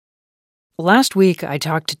Last week, I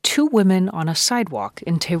talked to two women on a sidewalk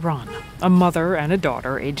in Tehran, a mother and a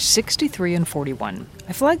daughter aged 63 and 41.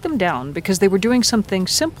 I flagged them down because they were doing something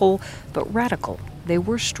simple but radical. They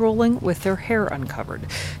were strolling with their hair uncovered,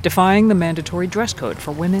 defying the mandatory dress code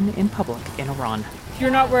for women in public in Iran. You're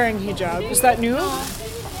not wearing hijab. Is that new?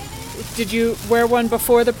 Did you wear one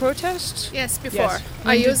before the protest? Yes, before.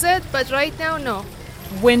 I use it, but right now, no.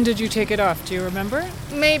 When did you take it off? Do you remember?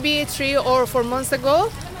 Maybe 3 or 4 months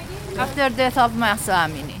ago. After death of Mahsa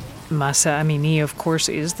Amini. Mahsa Amini, of course,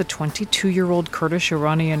 is the 22-year-old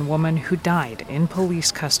Kurdish-Iranian woman who died in police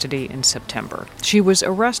custody in September. She was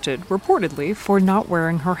arrested, reportedly, for not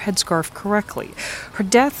wearing her headscarf correctly. Her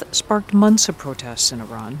death sparked months of protests in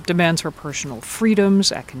Iran, demands for personal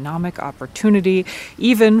freedoms, economic opportunity,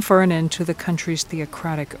 even for an end to the country's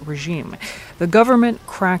theocratic regime. The government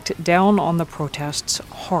cracked down on the protests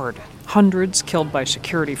hard. Hundreds killed by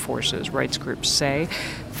security forces, rights groups say.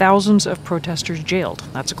 Thousands of protesters jailed,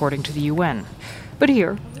 that's according to the UN. But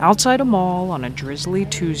here, outside a mall on a drizzly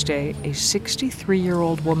Tuesday, a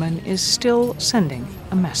 63-year-old woman is still sending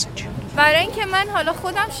a message. The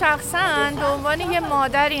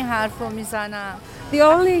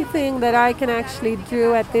only thing that I can actually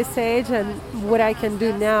do at this age and what I can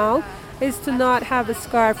do now is to not have a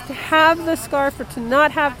scarf. To have the scarf or to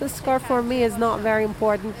not have the scarf for me is not very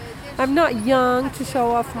important. I'm not young to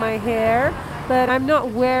show off my hair, but I'm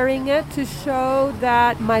not wearing it to show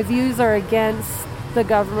that my views are against the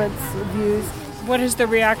government's views. What has the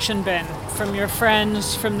reaction been from your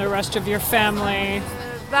friends, from the rest of your family?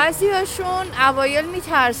 بعضیاشون اوایل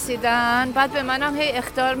میترسیدن بعد به منم هی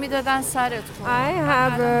اخطار میدادن سرت کن. I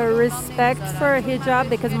have a respect for hijab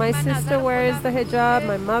because my sister wears the hijab,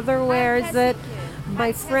 my mother wears it.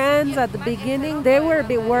 My friends at the beginning, they were a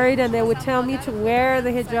bit worried and they would tell me to wear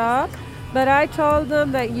the hijab. But I told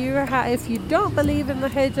them that if you don't believe in the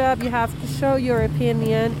hijab, you have to show your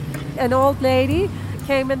opinion. An old lady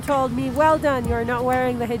came and told me, well done, you're not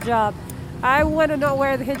wearing the hijab. I want to not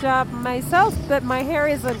wear the hijab myself, but my hair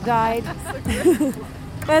isn't dyed.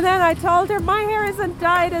 And then I told her, my hair isn't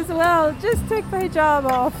dyed as well. Just take the hijab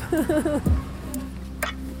off.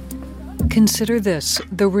 Consider this.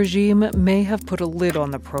 The regime may have put a lid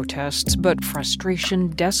on the protests, but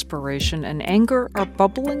frustration, desperation, and anger are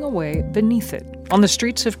bubbling away beneath it. On the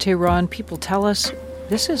streets of Tehran, people tell us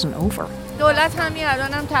this isn't over. I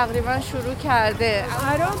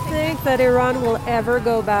don't think that Iran will ever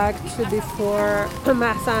go back to before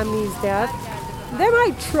Mahsa Amini's death. They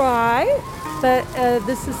might try, but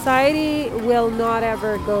the society will not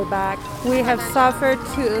ever go back. We have suffered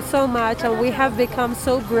so much and we have become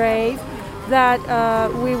so brave that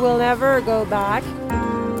we will never go back.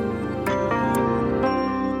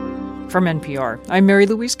 From NPR, I'm Mary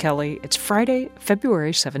Louise Kelly. It's Friday,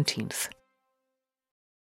 February 17th.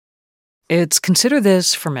 It's Consider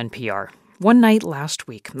This from NPR. One night last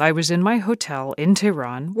week, I was in my hotel in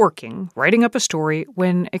Tehran, working, writing up a story,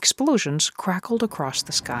 when explosions crackled across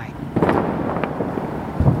the sky.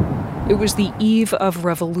 It was the eve of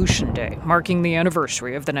Revolution Day, marking the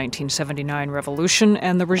anniversary of the 1979 revolution,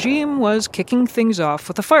 and the regime was kicking things off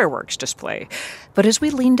with a fireworks display. But as we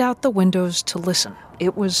leaned out the windows to listen,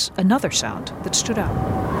 it was another sound that stood out.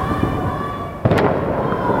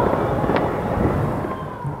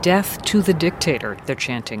 Death to the dictator, they're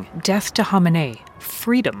chanting. Death to Khamenei.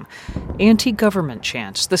 Freedom. Anti-government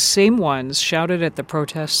chants, the same ones shouted at the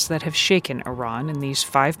protests that have shaken Iran in these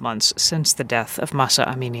 5 months since the death of Mahsa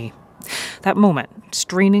Amini. That moment,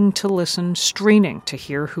 straining to listen, straining to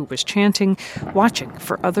hear who was chanting, watching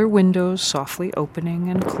for other windows softly opening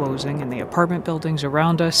and closing in the apartment buildings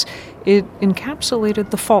around us, it encapsulated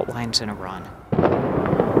the fault lines in Iran.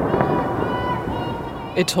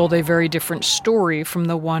 It told a very different story from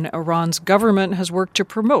the one Iran's government has worked to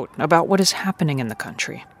promote about what is happening in the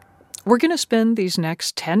country. We're going to spend these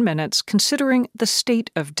next 10 minutes considering the state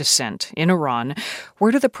of dissent in Iran.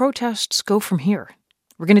 Where do the protests go from here?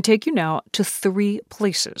 We're going to take you now to 3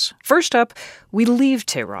 places. First up, we leave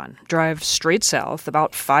Tehran, drive straight south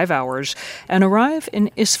about 5 hours, and arrive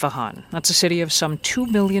in Isfahan. That's a city of some 2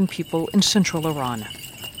 million people in central Iran.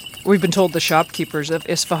 We've been told the shopkeepers of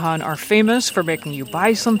Isfahan are famous for making you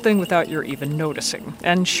buy something without your even noticing.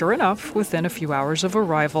 And sure enough, within a few hours of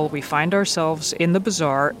arrival, we find ourselves in the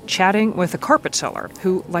bazaar chatting with a carpet seller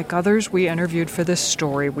who, like others we interviewed for this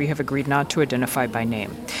story, we have agreed not to identify by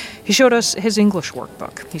name. He showed us his English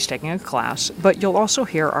workbook. He's taking a class, but you'll also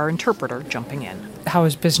hear our interpreter jumping in. How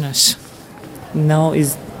is business? Now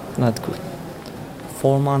is not good.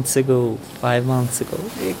 4 months ago, 5 months ago,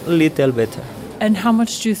 a little better. And how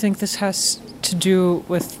much do you think this has to do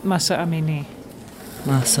with Mahsa Amini?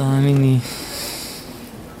 Mahsa Amini.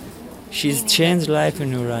 She's changed life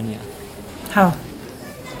in Iran. How?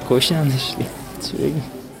 کشتنش.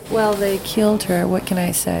 Well, they killed her. What can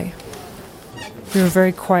I say? You're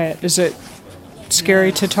very quiet. Is it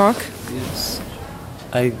scary to talk? Yes.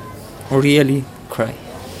 I really cry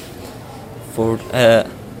for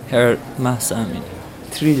her Mahsa Amini.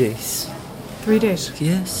 3 days. 3 days.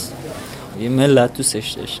 Yes. یه ملت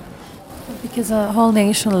دوستش داشتن. Because a whole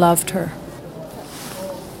nation loved her.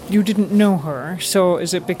 You didn't know her, so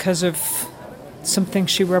is it because of something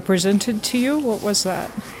she represented to you? What was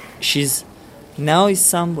that? She's now a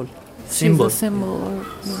symbol. She's a symbol.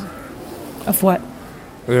 Of what?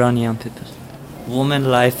 Iranian people. Woman,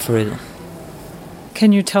 life, freedom.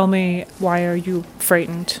 Can you tell me why are you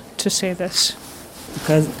frightened to say this?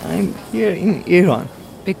 Because I'm here in Iran.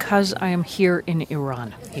 Because I am here in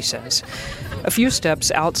Iran, he says. A few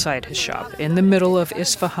steps outside his shop, in the middle of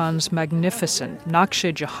Isfahan's magnificent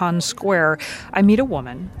Nakhchivan Square, I meet a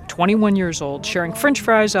woman, 21 years old, sharing French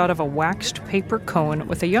fries out of a waxed paper cone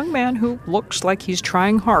with a young man who looks like he's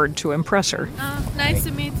trying hard to impress her. Nice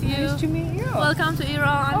to meet you. Nice to meet you. Welcome to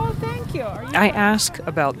Iran. Oh, thank you. I ask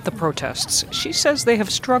about the protests. She says they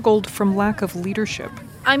have struggled from lack of leadership.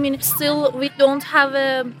 I mean, still, we don't have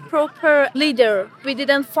a proper leader. We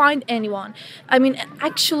didn't find anyone. I mean,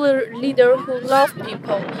 actual leader who love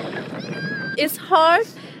people. It's hard,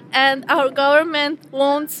 and our government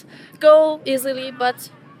won't go easily,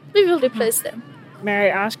 but we will replace them. May I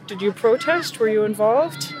ask, did you protest? Were you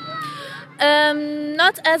involved?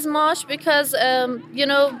 Not as much because,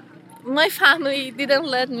 my family didn't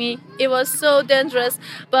let me. It was so dangerous.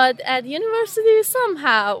 But at university,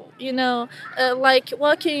 somehow, like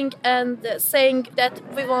walking and saying that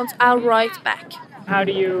we want our right back. How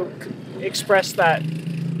do you express that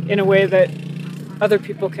in a way that other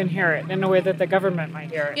people can hear it, in a way that the government might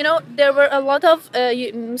hear it? There were a lot of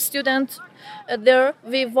students there.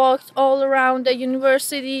 We walked all around the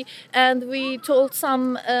university and we told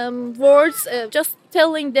some words, just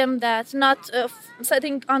telling them that not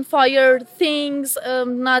setting on fire things,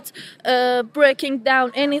 not breaking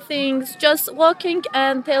down anything, just walking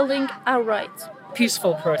and telling our rights.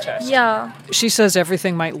 Peaceful protest. Yeah. She says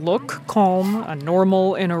everything might look calm and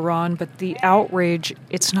normal in Iran, but the outrage,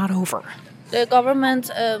 it's not over. The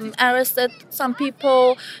government arrested some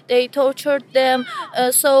people, they tortured them,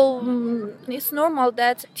 so it's normal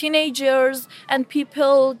that teenagers and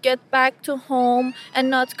people get back to home and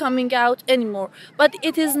not coming out anymore. But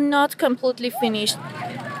it is not completely finished.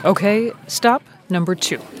 Okay, stop number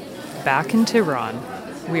 2. Back in Tehran.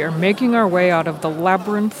 We are making our way out of the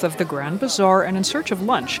labyrinth of the Grand Bazaar and in search of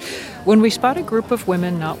lunch when we spot a group of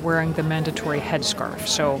women not wearing the mandatory headscarf,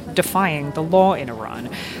 so defying the law in Iran.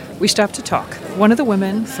 We stopped to talk. One of the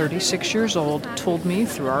women, 36 years old, told me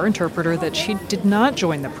through our interpreter that she did not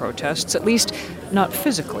join the protests, at least not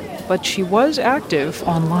physically, but she was active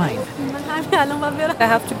online. I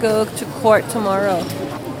have to go to court tomorrow.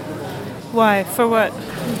 Why? For what?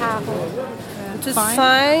 To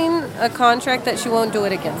sign a contract that she won't do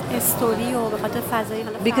it again.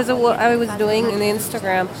 Because of what I was doing in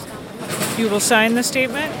Instagram. You will sign the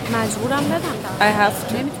statement? I have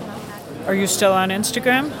to. Are you still on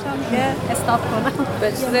Instagram?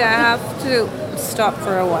 But I have to stop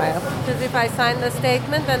for a while. Because if I sign the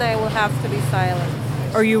statement, then I will have to be silent.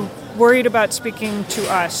 Are you worried about speaking to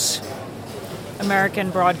us? American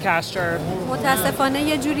broadcaster.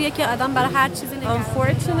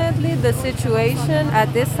 Unfortunately, the situation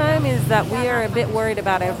at this time is that we are a bit worried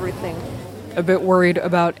about everything. A bit worried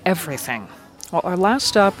about everything. Well, our last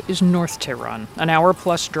stop is North Tehran, an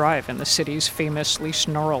hour-plus drive in the city's famously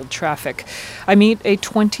snarled traffic. I meet a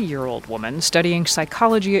 20-year-old woman studying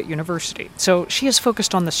psychology at university. So she is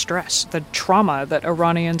focused on the stress, the trauma that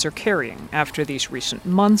Iranians are carrying after these recent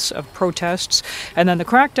months of protests, and then the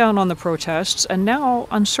crackdown on the protests, and now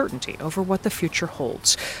uncertainty over what the future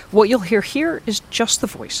holds. What you'll hear here is just the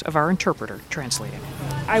voice of our interpreter translating.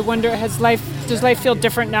 I wonder, does life feel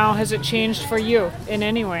different now? Has it changed for you in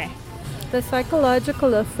any way? The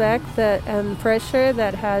psychological effect and pressure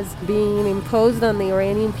that has been imposed on the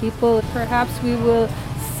Iranian people, perhaps we will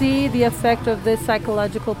see the effect of this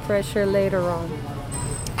psychological pressure later on.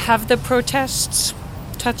 Have the protests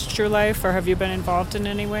touched your life, or have you been involved in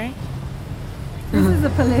any way? This is a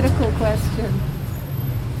political question.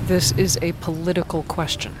 This is a political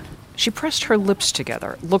question. She pressed her lips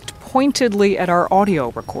together, looked pointedly at our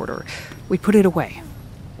audio recorder. We put it away.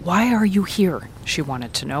 Why are you here? She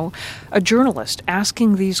wanted to know. A journalist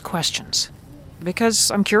asking these questions. Because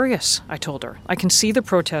I'm curious, I told her. I can see the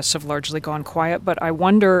protests have largely gone quiet, but I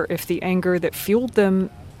wonder if the anger that fueled them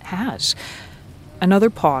has. Another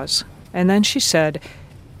pause, and then she said,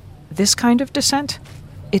 "This kind of dissent?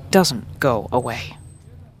 it doesn't go away.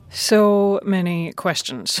 So many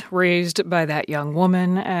questions raised by that young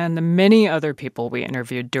woman and the many other people we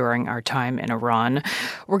interviewed during our time in Iran.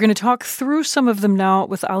 We're going to talk through some of them now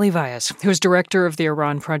with Ali Vaez, who's director of the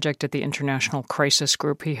Iran Project at the International Crisis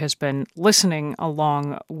Group. He has been listening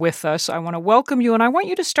along with us. I want to welcome you, and I want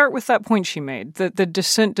you to start with that point she made, that the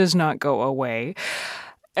dissent does not go away.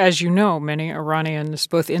 As you know, many Iranians,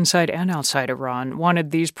 both inside and outside Iran,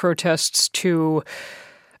 wanted these protests to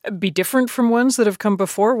be different from ones that have come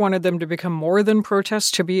before, wanted them to become more than protests,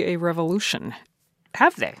 to be a revolution.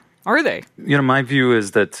 Have they? Are they? My view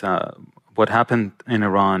is that what happened in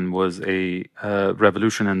Iran was a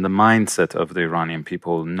revolution in the mindset of the Iranian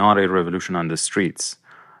people, not a revolution on the streets.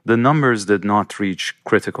 The numbers did not reach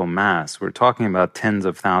critical mass. We're talking about tens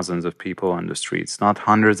of thousands of people on the streets, not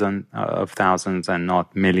hundreds of thousands and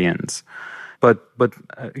not millions. But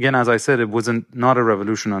again, as I said, it wasn't not a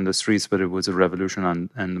revolution on the streets, but it was a revolution on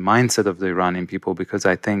the mindset of the Iranian people, because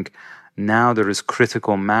I think now there is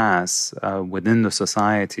critical mass within the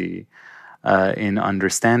society in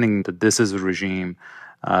understanding that this is a regime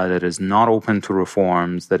that is not open to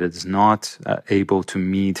reforms, that is not able to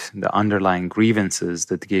meet the underlying grievances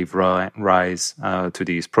that gave rise to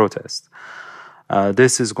these protests.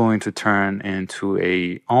 This is going to turn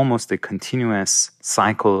into almost a continuous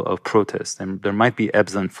cycle of protests. And there might be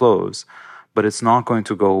ebbs and flows, but it's not going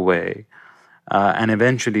to go away. And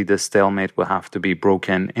eventually this stalemate will have to be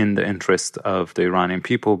broken in the interest of the Iranian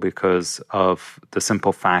people, because of the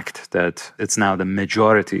simple fact that it's now the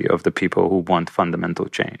majority of the people who want fundamental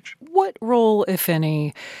change. What role, if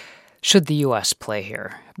any, should the U.S. play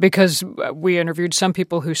here? Because we interviewed some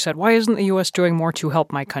people who said, why isn't the U.S. doing more to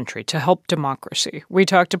help my country, to help democracy? We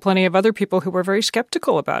talked to plenty of other people who were very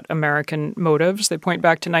skeptical about American motives. They point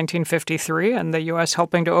back to 1953 and the U.S.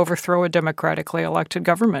 helping to overthrow a democratically elected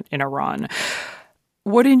government in Iran.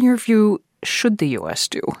 What, in your view, should the U.S.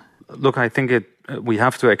 do? Look, I think we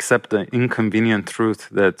have to accept the inconvenient truth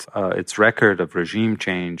that its record of regime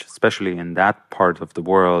change, especially in that part of the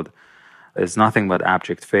world, is nothing but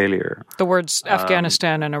abject failure. The words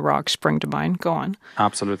Afghanistan and Iraq spring to mind. Go on.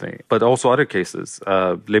 Absolutely. But also other cases,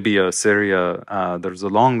 Libya, Syria, there's a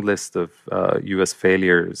long list of U.S.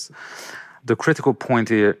 failures. The critical point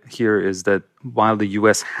here is that while the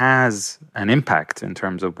U.S. has an impact in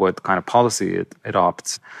terms of what kind of policy it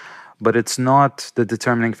adopts, but it's not the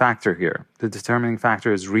determining factor here. The determining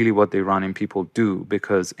factor is really what the Iranian people do,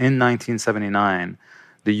 because in 1979,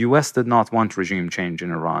 the U.S. did not want regime change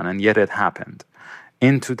in Iran, and yet it happened.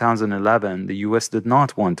 In 2011, the U.S. did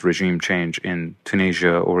not want regime change in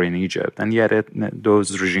Tunisia or in Egypt, and yet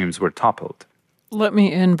those regimes were toppled. Let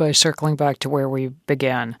me end by circling back to where we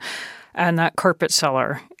began, and that carpet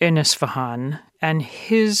seller in Isfahan, and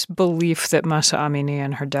his belief that Mahsa Amini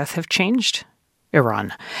and her death have changed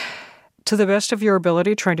Iran. To the best of your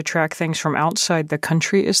ability, trying to track things from outside the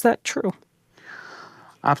country, is that true?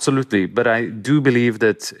 Absolutely. But I do believe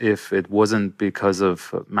that if it wasn't because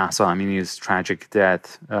of Mahsa Amini's tragic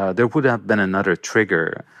death, there would have been another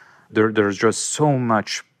trigger. There's just so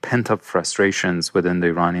much pent-up frustrations within the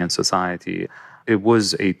Iranian society. It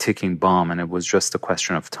was a ticking bomb, and it was just a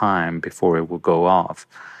question of time before it would go off.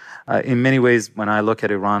 In many ways, when I look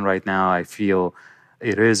at Iran right now, I feel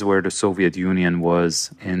it is where the Soviet Union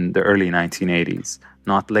was in the early 1980s.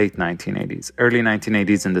 Not late 1980s, early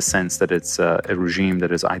 1980s, in the sense that it's a regime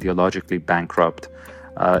that is ideologically bankrupt.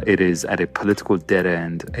 It is at a political dead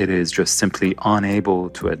end. It is just simply unable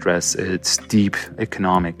to address its deep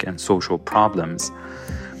economic and social problems.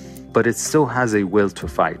 But it still has a will to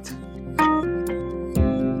fight.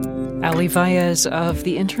 Ali Vaez of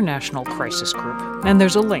the International Crisis Group. And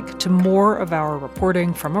there's a link to more of our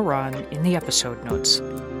reporting from Iran in the episode notes.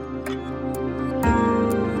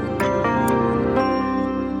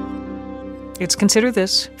 It's Consider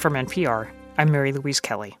This from NPR. I'm Mary Louise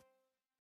Kelly.